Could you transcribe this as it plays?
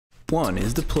One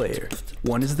is the player,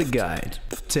 one is the guide.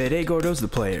 Today Gordo's the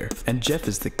player, and Jeff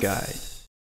is the guide.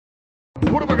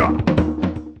 What have I got?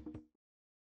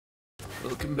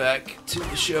 Welcome back to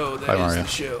the show that Hi, is Mario. the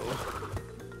show.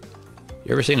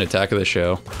 You ever seen Attack of the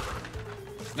Show?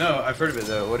 No, I've heard of it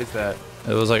though. What is that?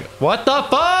 It was like, what the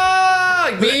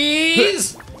fuck,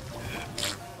 bees?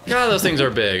 God, those things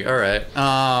are big. All right.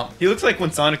 He looks like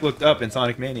when Sonic looked up in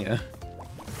Sonic Mania.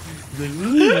 His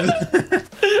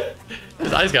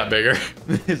eyes got bigger.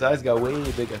 His eyes got way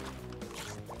bigger.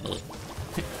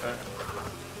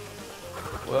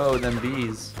 Whoa, them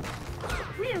bees.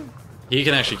 He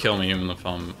can actually kill me even if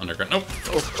I'm underground. Nope.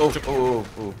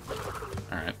 Oh.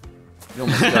 All right. You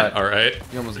almost got. All right.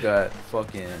 You almost got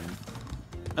fucking.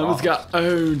 I almost got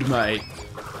owned, mate.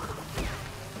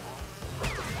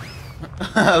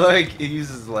 Like he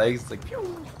uses his legs. It's like.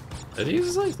 Pew. Did he use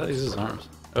his legs? I thought he used his arms.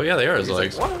 Oh yeah, they are his He's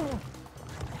legs. like, whoa.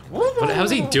 But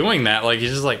how's he doing that? Like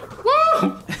he's just like,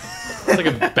 whoa! It's like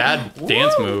a bad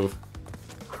dance move.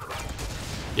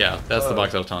 Yeah, that's the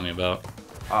box I was telling you about.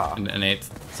 Ah. And it's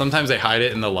sometimes they hide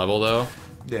it in the level though,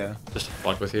 Yeah. just to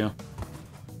fuck with you.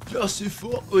 Just to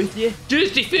fuck with you.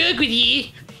 Just to fuck with you.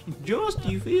 Just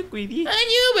to fuck with you. I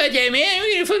knew about that, man.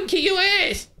 We're gonna fucking kick your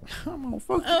ass. I'm gonna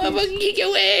fuck I'm gonna fucking kick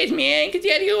your ass, man. Cause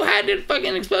you had to go hide the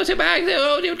fucking explosive box at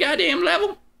all the goddamn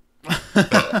level.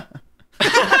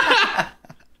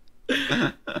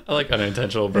 I like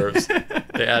unintentional burps.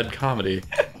 They add comedy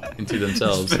into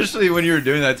themselves. Especially when you were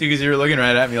doing that too, because you were looking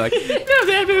right at me like.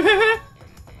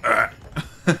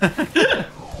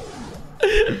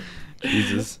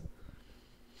 Jesus.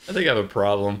 I think I have a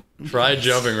problem. Try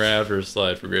jumping right after a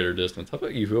slide for greater distance. How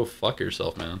about you go fuck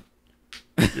yourself, man?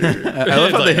 I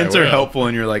love how the Like, hints I are will. helpful,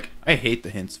 and you're like, I hate the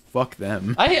hints. Fuck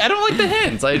them. I don't like the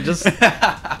hints. I just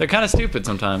they're kind of stupid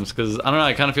sometimes because I don't know.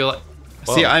 I kind of feel like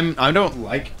See, Whoa. I don't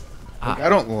like I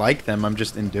don't like them. I'm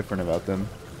just indifferent about them.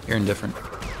 You're indifferent.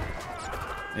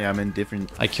 Yeah, I'm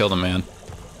indifferent. I killed a man.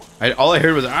 All I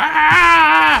heard was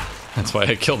ah, That's why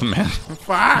I killed a man.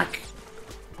 fuck.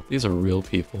 These are real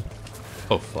people.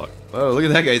 Oh fuck. Oh, look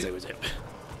at that guy. He's like, what's up?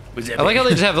 What's up? I like how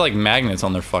they just have like magnets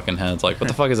on their fucking heads. Like, what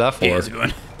the fuck is that for? Hey, how's it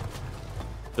going?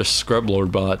 They're scrub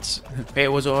lord bots. Hey,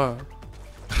 what's up?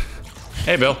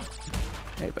 Hey, Bill.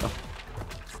 Hey, Bill.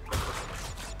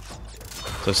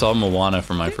 So I saw Moana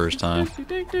for my first time.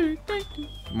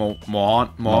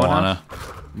 Moana.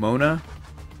 Mona.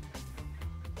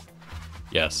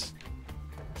 Yes.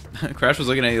 Crash was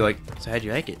looking at you like, so how'd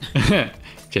you like it?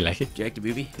 Did you like it? Did you like the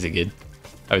movie? Is it good?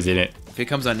 I was in it. If it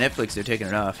comes on Netflix, they're taking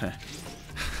it off.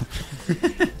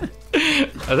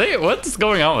 Are they? What's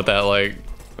going on with that? Like,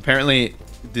 Apparently,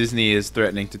 Disney is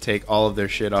threatening to take all of their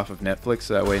shit off of Netflix,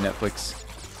 so that way Netflix,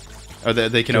 or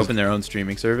they can open their own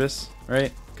streaming service,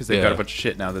 right? Because they've got Yeah. a bunch of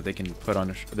shit now that they can put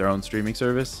on their own streaming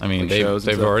service. I mean, like they've shows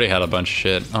and stuff. already had a bunch of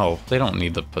shit. Oh, they don't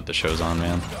need to put the shows on,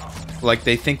 man. Like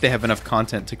they think they have enough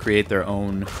content to create their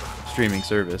own streaming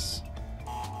service,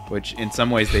 which in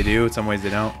some ways they do, in some ways they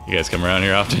don't. You guys come around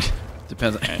here often?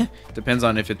 Depends. Depends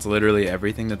on if it's literally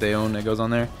everything that they own that goes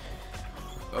on there.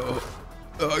 Oh,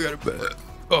 I got a bed.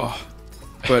 Oh,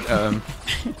 but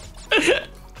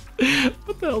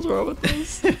What the hell's wrong with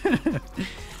this?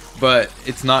 but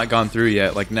it's not gone through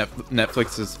yet. Like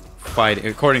Netflix is fighting,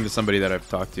 according to somebody that I've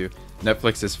talked to.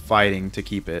 Netflix is fighting to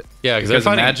keep it. Yeah, because they're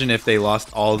fighting. imagine if they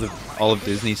lost all of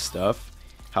Disney's stuff,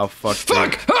 how fucked.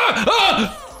 Fuck!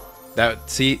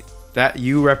 That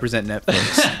you represent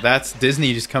Netflix. That's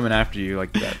Disney just coming after you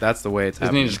like that. That's the way it's Disney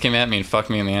happening. just came at me and fucked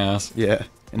me in the ass. Yeah,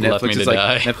 and Left me Netflix to is like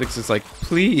die. Netflix is like,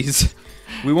 please,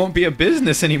 we won't be a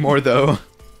business anymore though.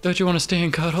 Don't you want to stay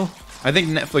and cuddle? I think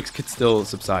Netflix could still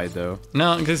subside though.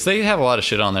 No, because they have a lot of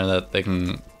shit on there that they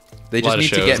can. They A lot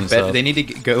just of need to shows and get better. stuff. They need to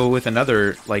go with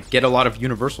another, like, get a lot of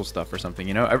Universal stuff or something.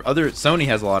 You know, Sony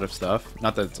has a lot of stuff.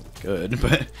 Not that it's good,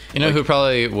 but You know who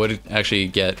probably would actually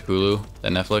get Hulu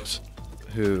than Netflix?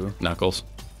 who? Knuckles.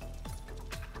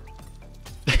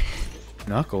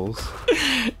 Knuckles.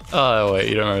 Oh wait,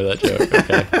 you don't remember that joke?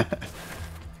 Okay.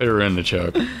 I ruined the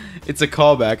joke. It's a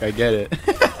callback. I get it.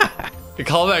 A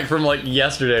callback from like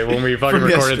yesterday when we fucking From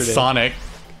recorded yesterday. Sonic.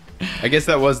 I guess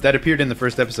that appeared in the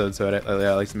first episode, so it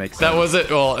at least makes sense. That was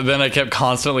it. Well, then I kept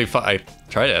constantly. I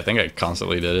tried it. I think I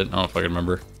constantly did it. I don't know if I can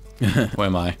remember. Who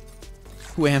am I?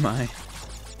 Who am I?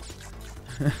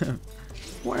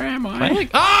 Where am I? Am I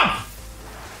like, ah!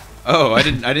 Oh, I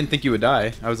didn't think you would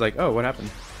die. I was like, oh, what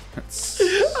happened? I was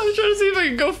trying to see if I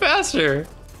could go faster.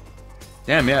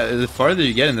 Damn, yeah. The farther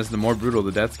you get in this, the more brutal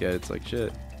the deaths get. It's like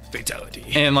shit. Fatality.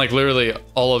 And like literally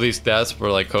all of these deaths were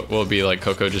like will be like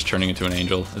Coco just turning into an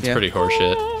angel. It's Yeah. pretty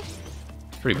horseshit.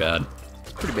 It's pretty bad.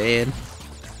 It's pretty bad.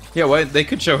 Yeah, why they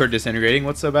could show her disintegrating.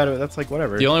 What's so bad about it? That's like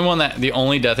whatever. The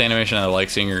only death animation I like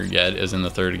seeing her get is in the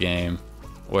third game,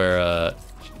 where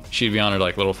she'd be on her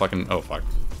like little fucking Oh,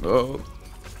 oh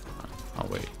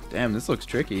wait, damn, this looks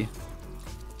tricky.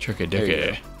 tricky There you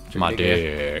dicky, go. my Tricky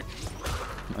dick,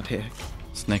 My dick.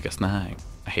 snake a snag.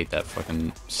 I hate that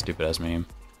fucking stupid ass meme.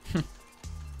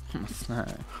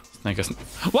 Snake a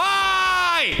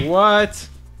Why? What?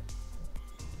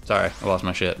 Sorry, I lost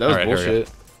my shit. That was Alright, here we go. bullshit.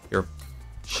 You're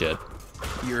shit.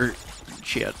 You're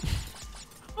shit.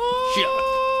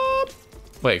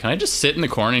 Wait, can I just sit in the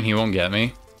corner and he won't get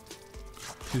me?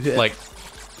 Like,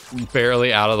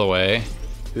 barely out of the way.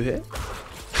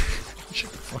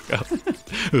 Shut the fuck up.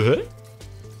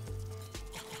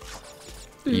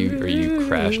 Are you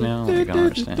crash now? Like, I don't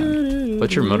understand.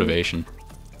 What's your motivation?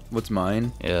 What's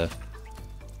mine? Yeah.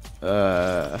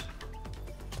 I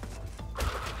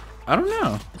don't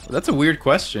know. That's a weird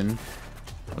question.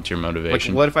 What's your Like,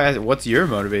 motivation? what if I ask, what's your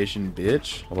motivation,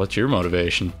 bitch? What's your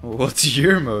motivation? What's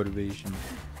your motivation?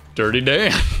 Dirty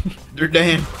Dan.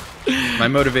 Damn. My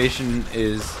motivation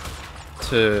is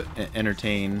to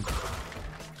entertain.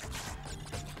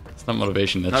 It's not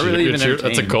motivation. That's Not really even that's a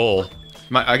entertain. goal.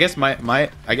 I guess my.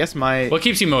 What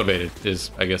keeps you motivated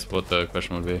is, I guess, what the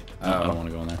question would be. No, I Oh. don't want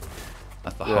to go in there.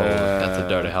 That's the hole. That's a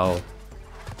dirty hole.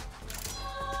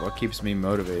 What keeps me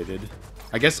motivated?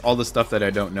 I guess all the stuff that I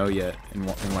don't know yet, and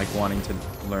like wanting to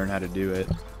learn how to do it.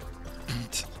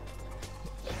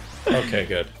 Okay,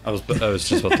 good. I was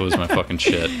just about to lose my fucking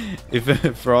shit.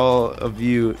 If for all of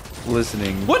you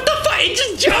listening, What the fuck? He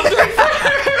just jumped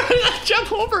right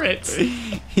jump over it.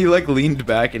 he like leaned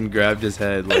back and grabbed his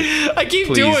head. Like, I keep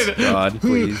please, doing it. God,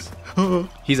 please.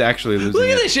 He's actually losing Look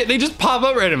at it. this shit. They just pop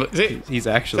up randomly. See? He's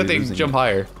actually That thing losing jump it.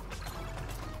 higher.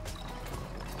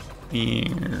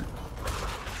 Here.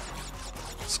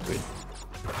 Squid.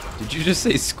 Did you just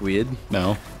say squid?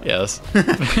 No. Yes.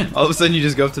 All of a sudden, you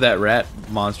just go up to that rat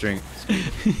monster and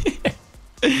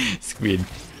Squid.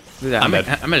 I'm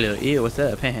bad. a little ew. What's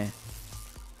up? I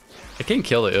can't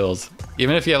kill the eels.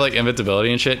 Even if you have like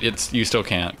invincibility and shit, you still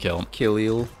can't kill them. Kill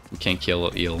eel. You can't kill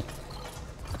an eel.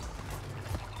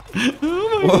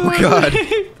 Oh God!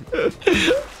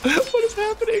 What is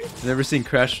happening? Never seen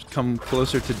Crash come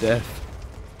closer to death.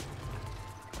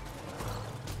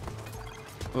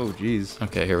 Oh jeez.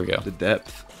 Okay, here we go. The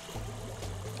depth.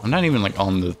 I'm not even like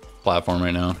on the platform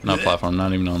right now. Not platform,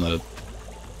 not even on the...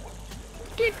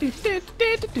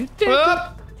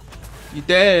 You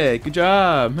did. Good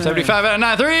job. 75 out of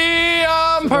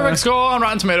 93! Perfect score on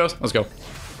Rotten Tomatoes. Let's go.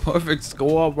 Perfect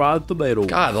score. Rotten Tomato.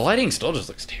 God, the lighting still just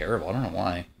looks terrible. I don't know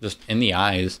why. Just in the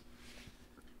eyes.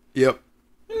 Yep.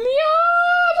 In the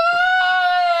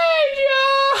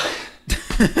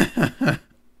eyes!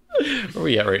 Where are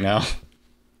we at right now?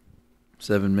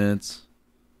 7 minutes.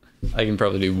 I can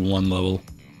probably do one level.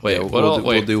 Wait, Yeah, what else? we'll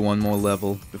Wait, do one more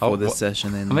level before Oh, this what-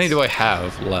 session ends. how many do I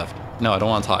have left? No, I don't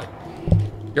want to talk.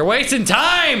 You're wasting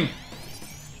time!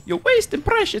 You're wasting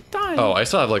precious time. Oh, I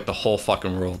still have like the whole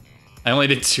fucking world. I only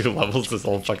did 2 levels this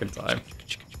whole fucking time.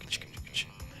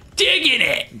 Digging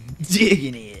it!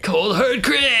 Digging it. Cold hard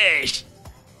crash!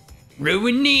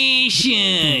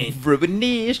 Ruination!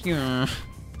 Ruination. You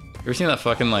ever seen that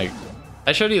fucking like...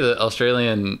 I showed you the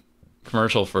Australian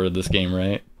commercial for this game,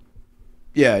 right?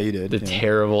 Yeah, you did. The yeah.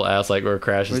 terrible ass like where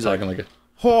Crash is He's talking like a...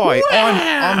 Hi,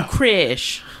 Wow. I'm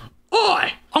Crash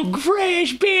Oi! I'm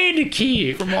Crash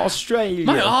Bandicoot! from Australia.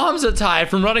 My arms are tired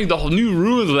from running the whole new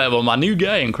ruins level, my new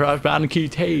game, Crash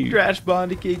Bandicoot 2. Crash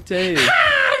Bandicoot 2.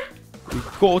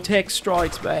 Cortex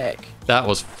strikes back. That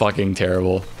was fucking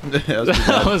terrible. That was That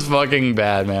bad. was fucking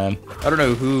bad, man. I don't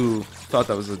know who thought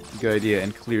that was a good idea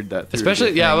and cleared that through.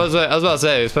 Especially, the yeah, I thing. was about to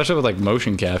say, especially with like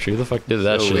motion capture. Who the fuck did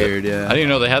that So shit? weird, yeah. I didn't even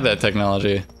know they had that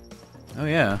technology. Oh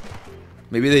yeah.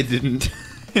 Maybe they didn't,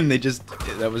 and they just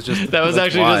that was just That was that's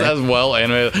actually why. just as well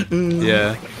animated.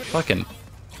 Yeah. Fucking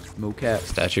Mocap.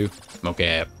 statue.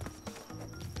 Mocap.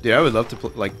 Dude, I would love to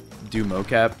do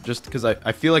mocap just because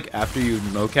I feel like after you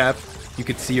mocap, you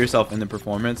could see yourself in the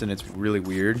performance and it's really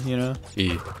weird, you know?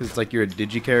 E. Because it's like you're a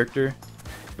digi character,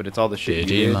 but it's all the shit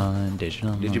you did.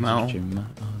 Digimon.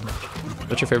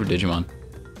 What's your favorite Digimon?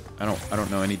 I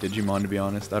don't know any Digimon to be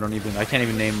honest. I can't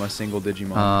even name a single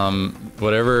Digimon.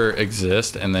 Whatever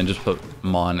exists, and then just put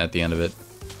Mon at the end of it.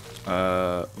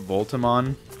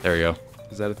 Voltamon, There we go.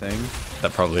 is that a thing?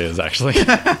 That probably is actually.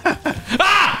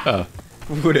 Ah! Oh.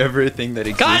 Whatever thing that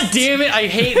exists. God damn it! I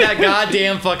hate that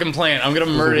goddamn fucking plant. I'm gonna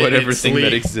murder it. Whatever It's thing that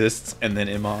sleep. exists, and then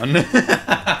Imon.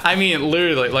 I mean,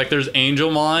 literally, like there's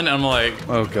Angelmon. I'm like,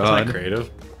 Oh, that's God. not creative.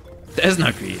 That's not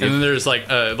And creative. then there's like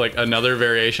another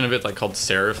variation of it, like called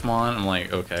Seraphmon. I'm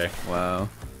like, okay. Wow.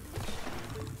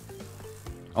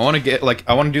 I want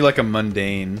to do like a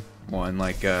mundane one,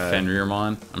 like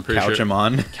Fenrirmon. I'm pretty sure.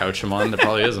 Couchamon. Couchamon. There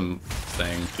probably is a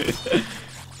thing.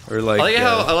 Or like.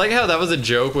 I like how that was a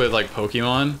joke with like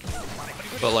Pokemon,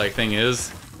 but like thing is,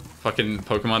 fucking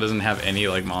Pokemon doesn't have any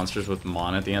like monsters with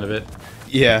Mon at the end of it.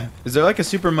 Yeah. Is there like a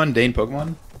super mundane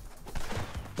Pokemon?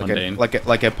 Mundane. Like a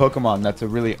Pokemon that's a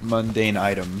really mundane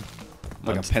item,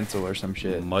 like a pencil or some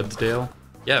shit. Mudsdale.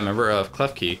 Yeah, remember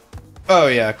Klefki, Oh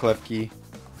yeah, Klefki.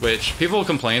 which people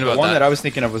complain about. The one that I was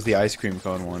thinking of was the ice cream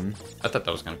cone one. I thought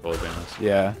that was kind of cool, to be honest.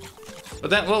 Yeah. But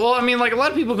then, well, I mean, like a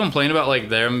lot of people complain about like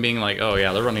them being like, oh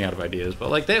yeah, they're running out of ideas. But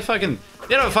like they have a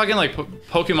fucking like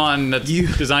Pokemon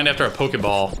that's designed after a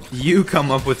Pokeball. You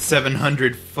come up with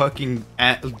 700 fucking.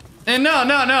 And no,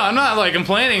 I'm not like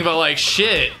complaining, but like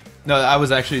shit. No, I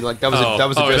was actually like that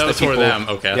was addressed to people. For them.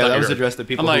 Okay, yeah, that was addressed to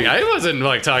people. I'm like, I wasn't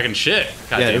like talking shit.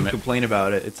 God damn who it. complain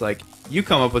about it. It's like you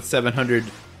come up with 700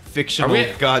 fictional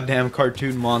goddamn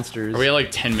cartoon monsters. Are we at like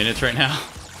 10 minutes right now?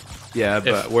 Yeah,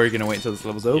 but we're gonna wait until this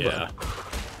level's over. Yeah.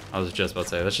 I was just about to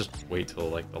say, let's just wait till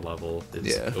like the level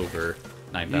is over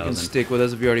 9,000. You can stick with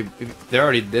us if they're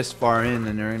already this far in,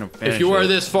 and there ain't no. If you are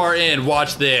this far in,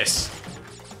 watch this.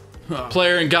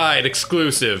 Player and guide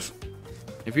exclusive.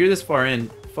 If you're this far in,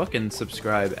 fucking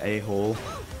subscribe, a-hole.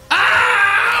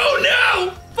 Oh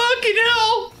no! Fucking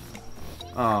hell!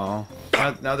 Oh,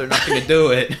 now they're not gonna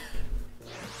do it.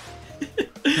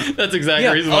 That's exactly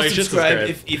the reason why you should subscribe.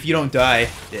 If you don't die,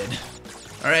 dead.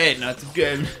 All right, not too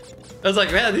good. I was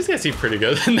like, man, these guys seem pretty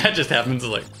good, and that just happens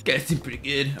like. Guys seem pretty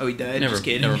good. Oh, he died. Never, just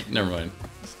kidding. never mind.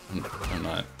 I'm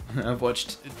not. I've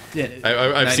watched.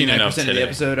 I've seen enough today. Of the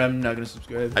episode, I'm not gonna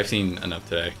subscribe. I've seen enough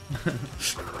today.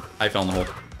 I fell in the hole.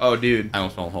 Oh, dude. I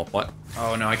almost fell in the hole. What?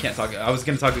 Oh no, I can't talk. I was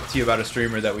gonna talk to you about a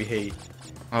streamer that we hate.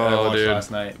 Oh, that I watched dude.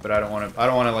 last night, but I don't want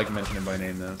to like mention him by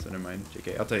name though. So never mind.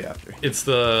 JK, I'll tell you after. It's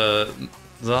the.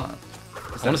 I want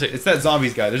to say it's that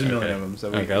zombies guy. There's a million of them.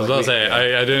 So I was about to say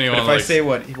I didn't even. But if I say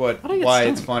why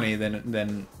it's stoned? funny,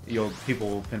 then people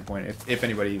will pinpoint if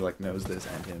anybody like knows this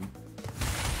and him.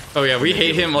 Oh yeah, we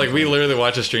hate him. Like we literally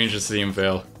watch a stream just to see him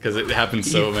fail because it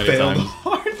happens so many failed times.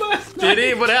 hard last night.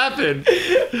 Did he? What happened?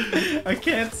 I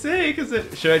can't say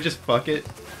because should I just fuck it?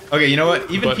 Okay, you know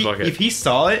what? Even if he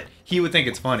saw it, he would think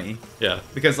it's funny. Yeah.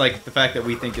 Because like the fact that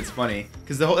we think it's funny,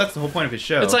 because that's the whole point of his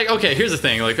show. It's like, okay, here's the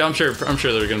thing. Like I'm sure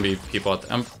there are gonna be people out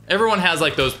there. Everyone has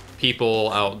like those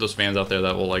those fans out there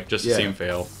that will like just see him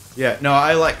fail. Yeah. No,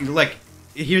 I like.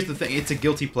 Here's the thing. It's a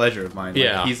guilty pleasure of mine. Like,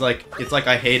 Yeah. He's like, it's like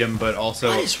I hate him, but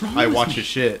also I watch his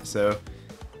shit. So.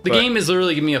 The game is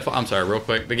literally giving me I'm sorry, real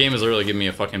quick. The game is literally giving me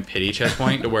a fucking pity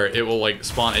checkpoint to where it will like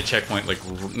spawn a checkpoint like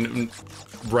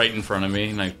right in front of me,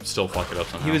 and I still fuck it up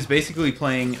somehow. He was basically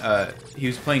playing. He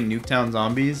was playing Nuketown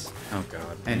Zombies. Oh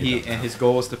god. And his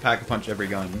goal was to pack a punch every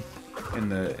gun in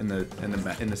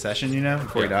the session, you know,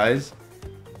 before he dies.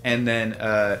 And then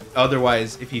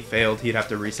otherwise, if he failed, he'd have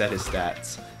to reset his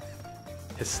stats.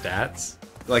 His stats?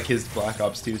 Like his Black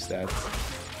Ops 2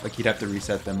 stats. Like he'd have to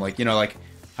reset them. Like, you know, like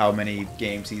how many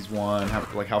games he's won, how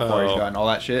far he's gotten, all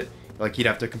that shit. Like he'd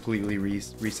have to completely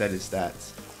reset his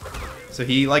stats. So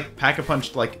he like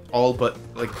pack-a-punched like all but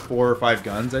like 4 or 5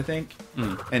 guns, I think,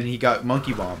 and he got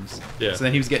monkey bombs. Yeah. So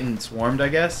then he was getting swarmed, I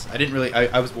guess. I didn't really.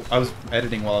 I was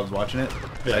editing while I was watching it.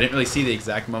 So I didn't really see the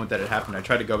exact moment that it happened. I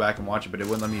tried to go back and watch it, but it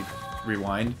wouldn't let me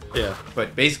rewind. Yeah.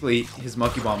 But basically, his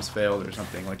monkey bombs failed or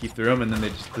something. Like he threw them, and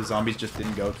then the zombies just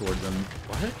didn't go towards him.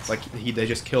 What? Like they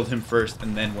just killed him first,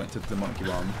 and then went to the monkey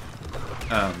bomb.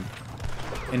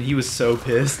 And he was so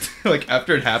pissed. Like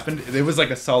after it happened, it was like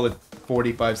a solid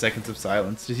 45 seconds of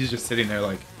silence. He's just sitting there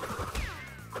like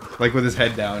with his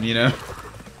head down, you know?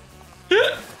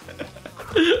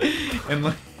 And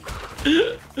like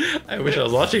I wish I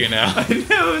was watching it now. I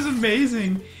know, it was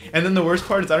amazing. And then the worst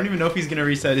part is I don't even know if he's gonna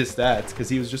reset his stats, because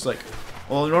he was just like,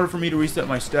 well, in order for me to reset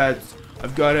my stats,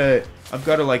 I've gotta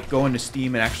like go into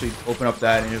Steam and actually open up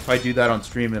that, and if I do that on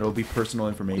stream, it'll be personal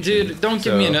information. Dude, don't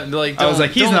give me like. I was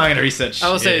like, he's not gonna reset shit.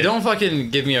 I would say, don't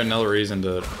fucking give me another reason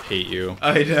to hate you.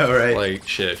 I know, right? Like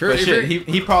shit.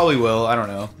 He probably will. I don't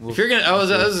know. If you're gonna,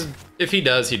 if he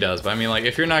does, he does. But I mean, like,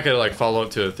 if you're not gonna like follow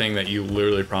up to a thing that you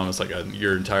literally promised like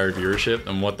your entire viewership,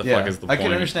 then what the fuck is the point? I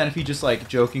can understand if he just like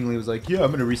jokingly was like, yeah, I'm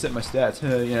gonna reset my stats,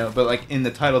 you know. But like in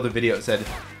the title of the video, it said,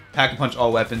 pack a punch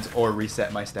all weapons or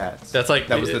reset my stats. That's like,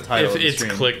 that was the title. If of the it's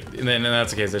stream. clicked, then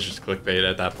that's the case. It's just clickbait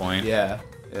at that point. Yeah.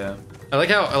 I like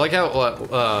how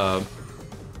I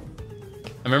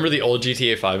remember the old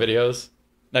GTA 5 videos.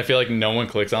 And I feel like no one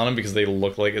clicks on them because they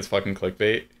look like it's fucking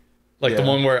clickbait. Like the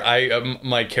one where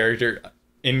my character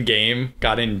in game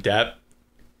got in debt.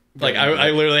 Like I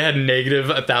literally had negative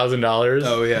 $1,000.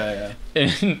 Oh yeah.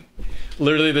 And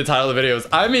Literally, the title of the video is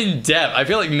 "I'm in debt." I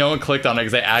feel like no one clicked on it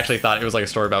because they actually thought it was like a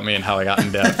story about me and how I got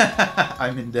in debt.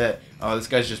 I'm in debt. Oh, this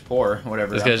guy's just poor.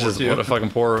 Whatever. This guy's just what a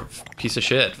fucking poor piece of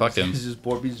shit. Fuck him. He's just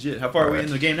poor piece of shit. How far are we in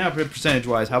the game now,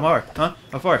 percentage-wise? How far? Huh?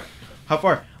 How far? How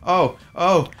far? Oh!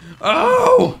 Oh!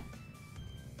 Oh!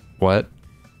 What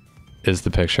is the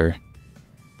picture?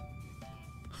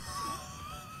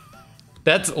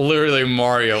 That's literally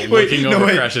Mario looking over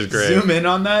Crash's grave. Zoom in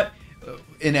on that.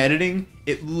 In editing,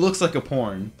 it looks like a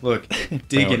porn. Look,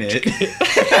 digging it.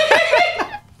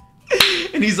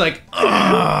 And he's like,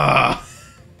 ah.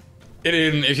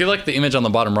 If you like the image on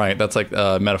the bottom right, that's like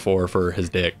a metaphor for his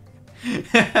dick.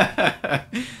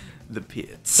 The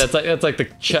pits. That's like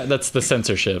the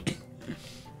censorship.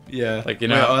 Yeah. Like, you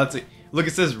know. Wait, oh, that's look,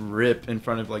 it says "rip" in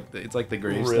front of like it's like the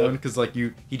gravestone because like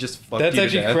he just fucked That's you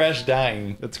actually to death. Crash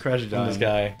dying. That's Crash dying. This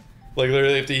guy. Like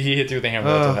literally, if he hits you with a hammer,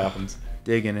 that's what happens.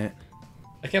 Digging it.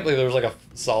 I can't believe there was like a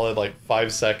solid like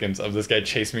 5 seconds of this guy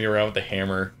chasing me around with a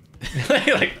hammer.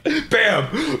 Like,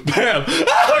 bam, bam.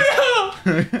 Oh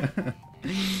no!